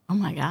died. Oh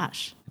my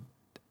gosh.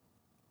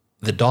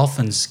 The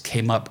dolphins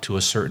came up to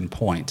a certain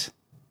point,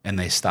 and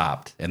they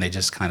stopped, and they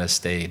just kind of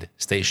stayed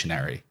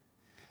stationary.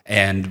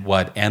 And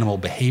what animal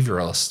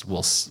behavioralists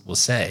will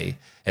say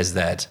is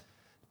that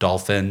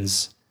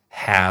dolphins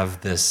have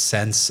this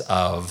sense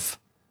of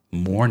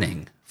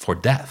mourning for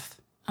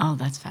death. Oh,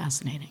 that's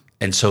fascinating.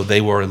 And so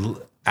they were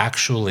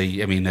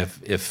actually, I mean,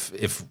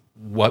 if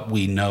what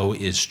we know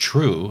is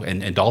true,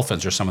 and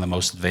dolphins are some of the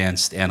most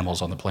advanced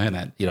animals on the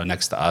planet,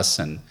 next to us,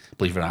 and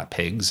believe it or not,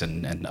 pigs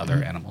and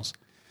other animals.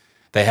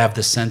 They have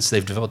the sense,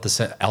 they've developed this,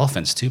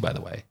 elephants too, by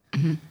the way.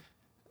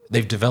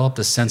 They've developed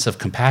a sense of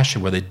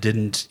compassion where they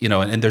didn't,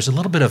 and there's a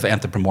little bit of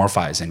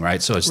anthropomorphizing,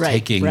 right? So it's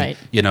taking,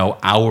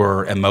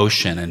 our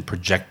emotion and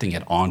projecting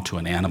it onto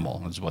an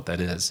animal is what that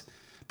is.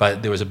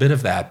 But there was a bit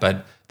of that,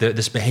 but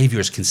this behavior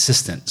is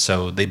consistent.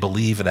 So they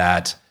believe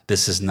that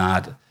this is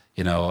not,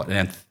 an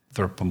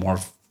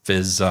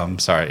anthropomorphism.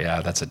 Sorry,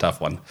 yeah, that's a tough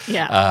one.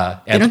 Yeah.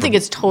 I don't think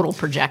it's total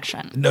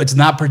projection. No, it's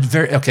not.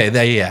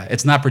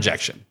 It's not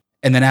projection.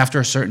 And then after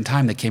a certain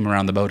time, they came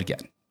around the boat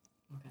again.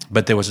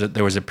 But there was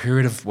a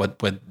period of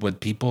what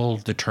people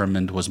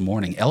determined was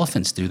mourning.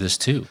 Elephants do this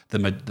too. The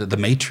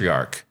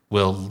matriarch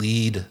will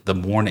lead the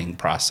mourning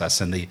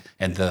process, and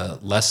the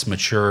less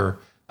mature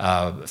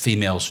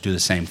females do the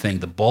same thing.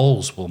 The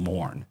bulls will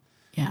mourn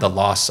the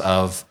loss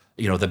of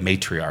the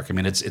matriarch. I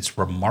mean, it's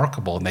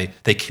remarkable, and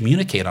they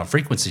communicate on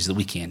frequencies that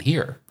we can't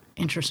hear.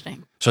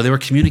 Interesting. So they were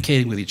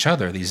communicating with each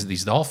other.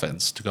 These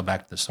dolphins, to go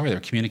back to the story, they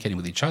were communicating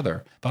with each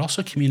other, but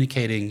also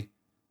communicating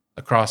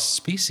across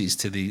species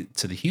to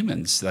the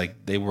humans.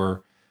 Like they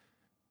were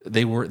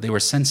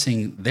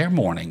sensing their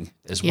mourning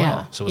as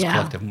well. So it was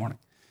collective mourning.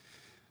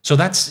 So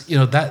that's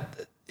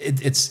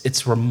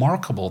it's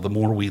remarkable the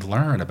more we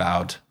learn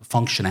about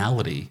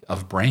functionality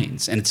of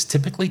brains, and it's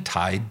typically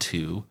tied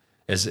to,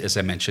 as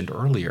I mentioned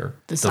earlier,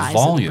 the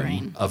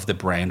volume of the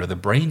brain or the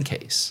brain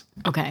case.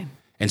 Okay.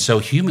 And so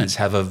humans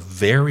have a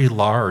very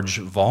large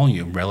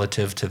volume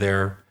relative to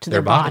their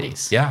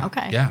bodies. Yeah.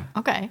 Okay. Yeah.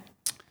 Okay.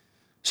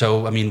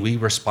 So, I mean, we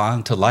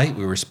respond to light,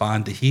 we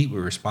respond to heat, we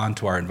respond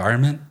to our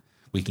environment.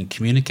 We can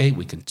communicate,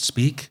 we can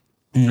speak.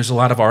 And there's a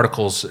lot of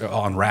articles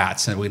on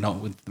rats, and we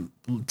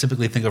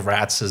typically think of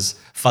rats as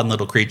fun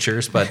little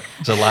creatures, but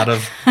there's a lot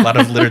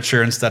of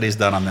literature and studies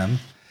done on them.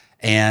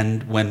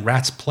 And when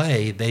rats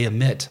play, they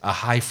emit a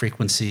high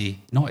frequency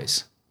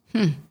noise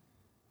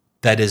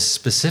that is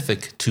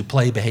specific to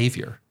play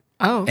behavior.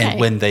 Oh, okay. And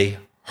when they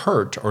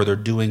hurt or they're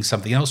doing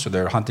something else, or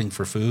they're hunting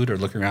for food or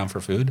looking around for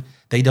food,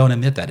 they don't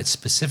emit that. It's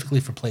specifically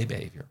for play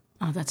behavior.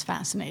 Oh, that's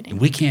fascinating. And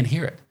we can't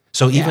hear it.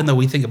 So even though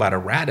we think about a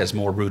rat as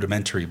more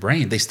rudimentary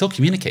brain, they still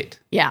communicate.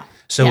 Yeah.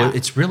 So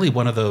it's really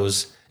one of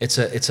those, it's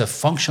a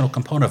functional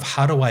component of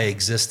how do I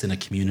exist in a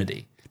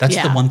community? That's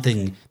the one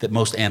thing that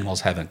most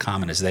animals have in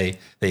common is they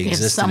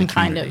exist in a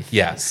community.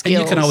 Kind of skills. And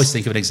you can always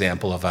think of an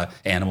example of an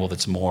animal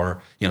that's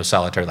more,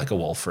 solitary, like a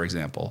wolf, for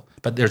example.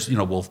 But there's,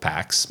 wolf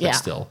packs, but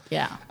still.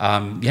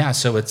 Yeah.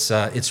 So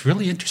it's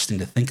really interesting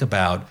to think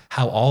about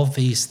how all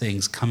these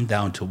things come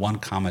down to one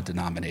common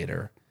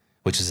denominator,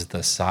 which is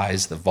the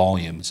size, the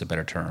volume is a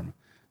better term,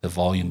 the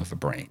volume of a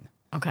brain.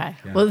 Okay.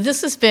 Yeah. Well,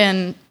 this has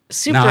been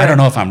super. Now, I don't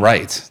know if I'm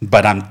right,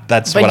 but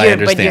that's what I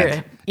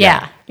understand.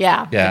 Yeah.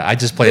 I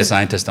just play a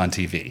scientist on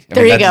TV.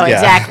 There you go.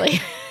 Exactly.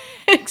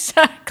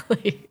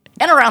 Exactly.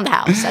 And around the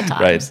house at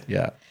times. Right.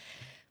 Yeah.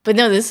 But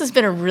no, this has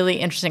been a really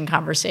interesting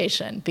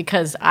conversation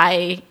because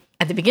at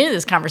the beginning of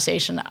this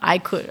conversation,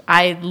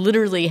 I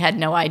literally had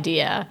no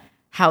idea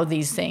how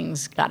these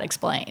things got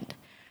explained.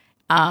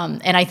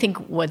 And I think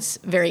what's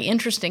very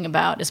interesting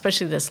about,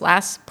 especially this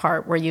last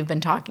part where you've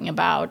been talking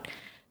about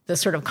the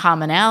sort of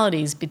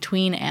commonalities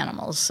between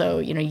animals. So,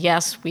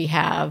 yes, we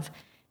have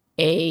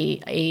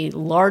a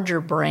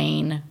larger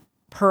brain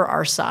per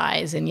our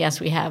size, and yes,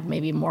 we have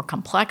maybe a more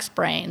complex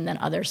brain than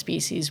other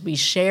species. We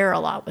share a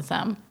lot with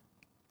them.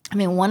 I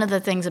mean, one of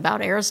the things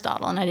about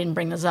Aristotle, and I didn't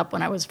bring this up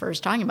when I was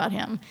first talking about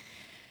him,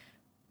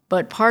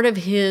 but part of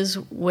his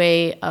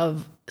way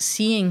of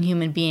seeing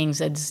human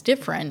beings as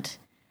different,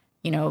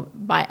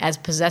 as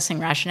possessing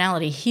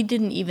rationality, he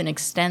didn't even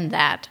extend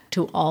that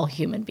to all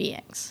human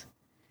beings.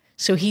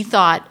 So he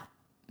thought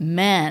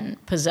men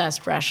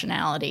possessed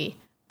rationality,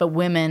 but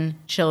women,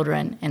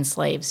 children, and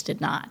slaves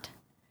did not.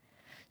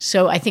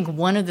 So I think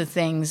one of the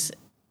things...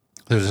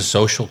 There's a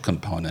social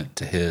component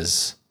to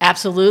his...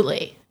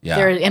 Absolutely. Yeah.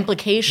 There are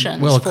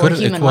implications for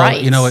human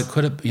rights. It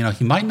could have,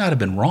 he might not have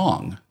been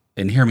wrong.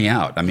 And hear me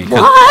out. I mean,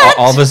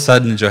 all of a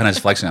sudden, Johanna's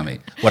flexing on me.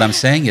 What I'm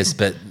saying is,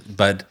 but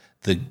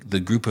the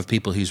group of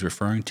people he's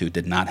referring to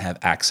did not have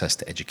access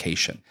to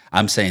education.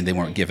 I'm saying they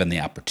weren't given the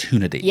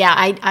opportunity. Yeah,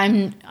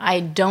 I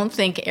don't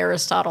think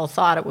Aristotle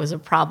thought it was a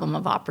problem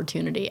of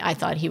opportunity. I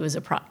thought he was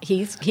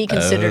he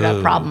considered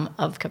a problem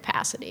of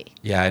capacity.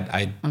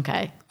 Yeah,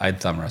 I'd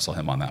thumb wrestle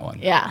him on that one.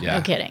 Yeah.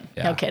 No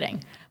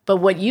kidding. But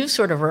what you've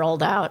sort of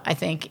rolled out, I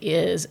think,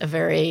 is a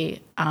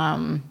very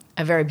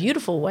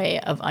beautiful way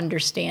of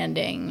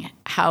understanding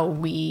how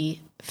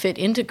we fit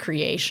into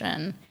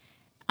creation.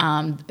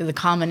 The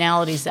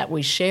commonalities that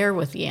we share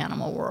with the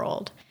animal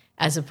world,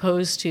 as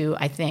opposed to,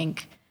 I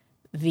think,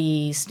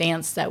 the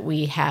stance that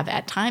we have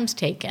at times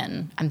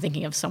taken. I'm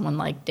thinking of someone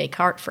like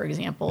Descartes, for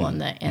example,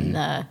 and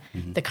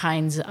the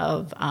kinds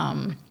of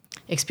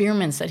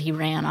experiments that he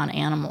ran on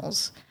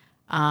animals.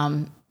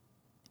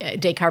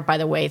 Descartes, by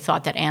the way,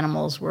 thought that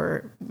animals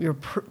were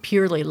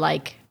purely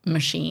like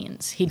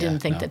machines. He didn't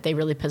think that they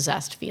really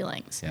possessed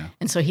feelings,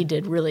 and so he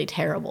did really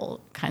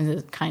terrible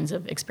kinds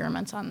of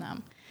experiments on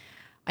them.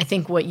 I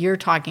think what you're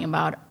talking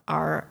about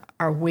are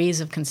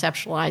ways of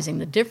conceptualizing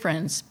the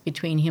difference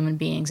between human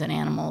beings and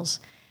animals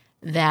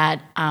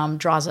that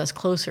draws us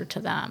closer to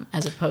them,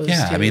 as opposed to...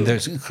 I mean,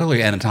 there's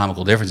clearly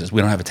anatomical differences.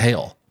 We don't have a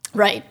tail.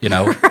 Right.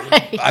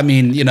 Right. I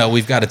mean,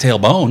 we've got a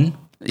tailbone,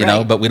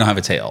 but we don't have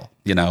a tail.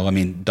 I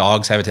mean,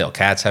 dogs have a tail,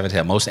 cats have a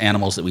tail. Most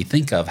animals that we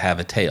think of have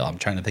a tail. I'm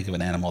trying to think of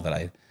an animal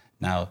that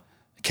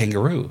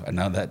kangaroo. I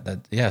know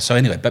that. So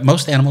anyway, but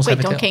most animals have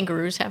a tail. Don't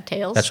kangaroos have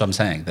tails? That's what I'm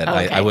saying.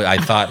 I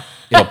thought,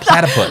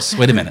 platypus.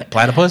 Wait a minute.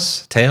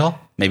 Platypus, tail?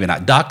 Maybe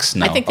not. Ducks?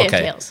 No. I think they have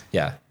tails.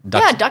 Yeah.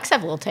 Ducks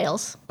have little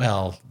tails.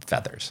 Well,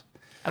 feathers.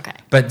 Okay.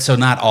 But so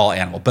not all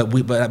animals.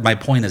 But my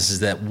point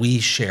is that we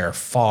share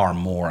far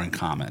more in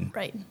common.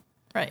 Right.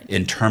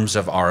 In terms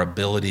of our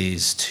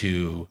abilities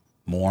to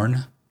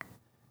mourn,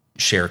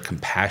 share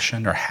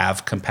compassion or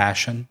have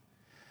compassion,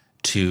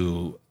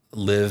 to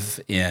live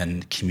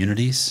in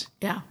communities.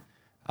 Yeah.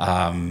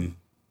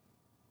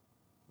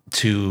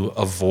 to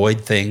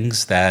avoid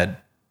things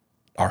that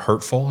are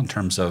hurtful in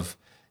terms of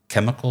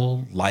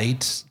chemical,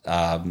 light,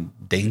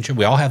 danger.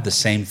 We all have the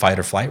same fight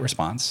or flight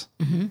response.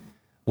 Mm-hmm.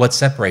 What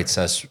separates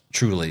us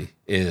truly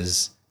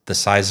is the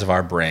size of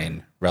our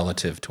brain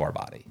relative to our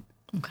body.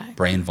 Okay.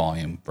 Brain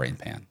volume, brain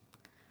pan.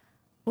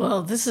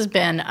 Well, this has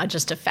been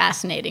just a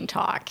fascinating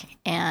talk,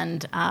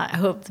 and I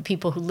hope the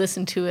people who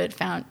listened to it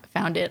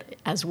found it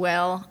as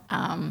well.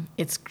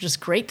 It's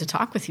just great to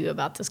talk with you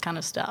about this kind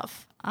of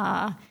stuff.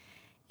 I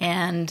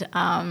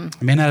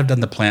may not have done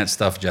the plant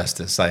stuff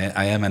justice.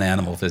 I am an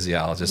animal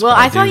physiologist. Well,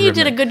 but I thought you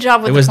did a good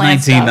job with the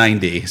plant stuff. It was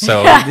 1990, so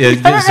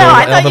so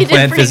all the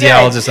plant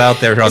physiologists out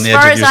there are on the edge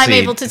of your seat. As far as I'm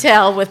able to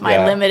tell, with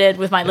my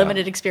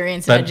limited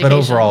experience in education. But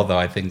overall, though,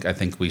 I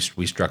think we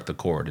struck the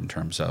chord in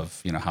terms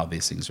of how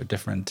these things are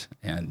different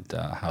and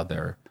how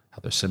they're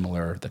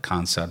similar. The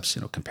concepts,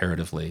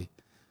 comparatively,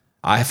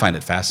 I find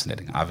it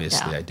fascinating.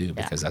 Obviously, I do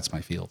because that's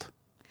my field.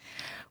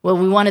 Well,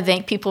 we want to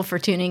thank people for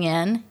tuning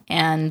in,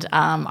 and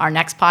our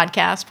next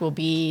podcast will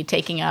be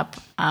taking up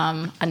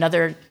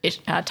another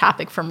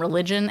topic from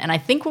religion. And I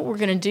think what we're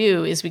going to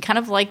do is we kind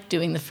of like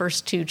doing the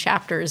first 2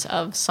 chapters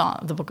of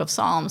the book of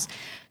Psalms.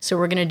 So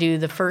we're going to do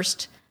the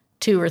first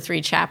 2 or 3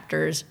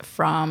 chapters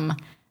from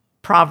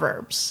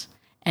Proverbs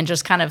and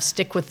just kind of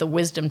stick with the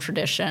wisdom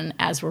tradition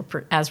as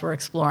we're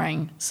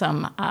exploring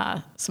some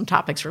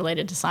topics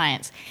related to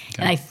science.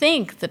 Okay. And I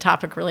think the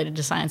topic related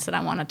to science that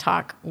I want to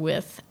talk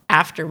with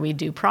after we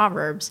do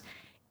Proverbs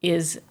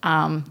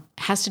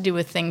has to do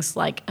with things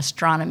like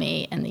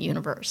astronomy and the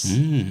universe.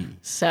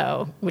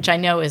 So, which I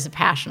know is a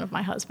passion of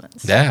my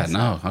husband's. Yeah,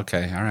 no,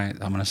 okay, all right.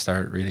 I'm going to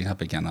start reading up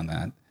again on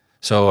that.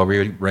 So are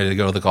we ready to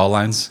go to the call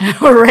lines?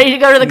 We're ready to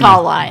go to the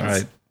call lines. All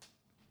right.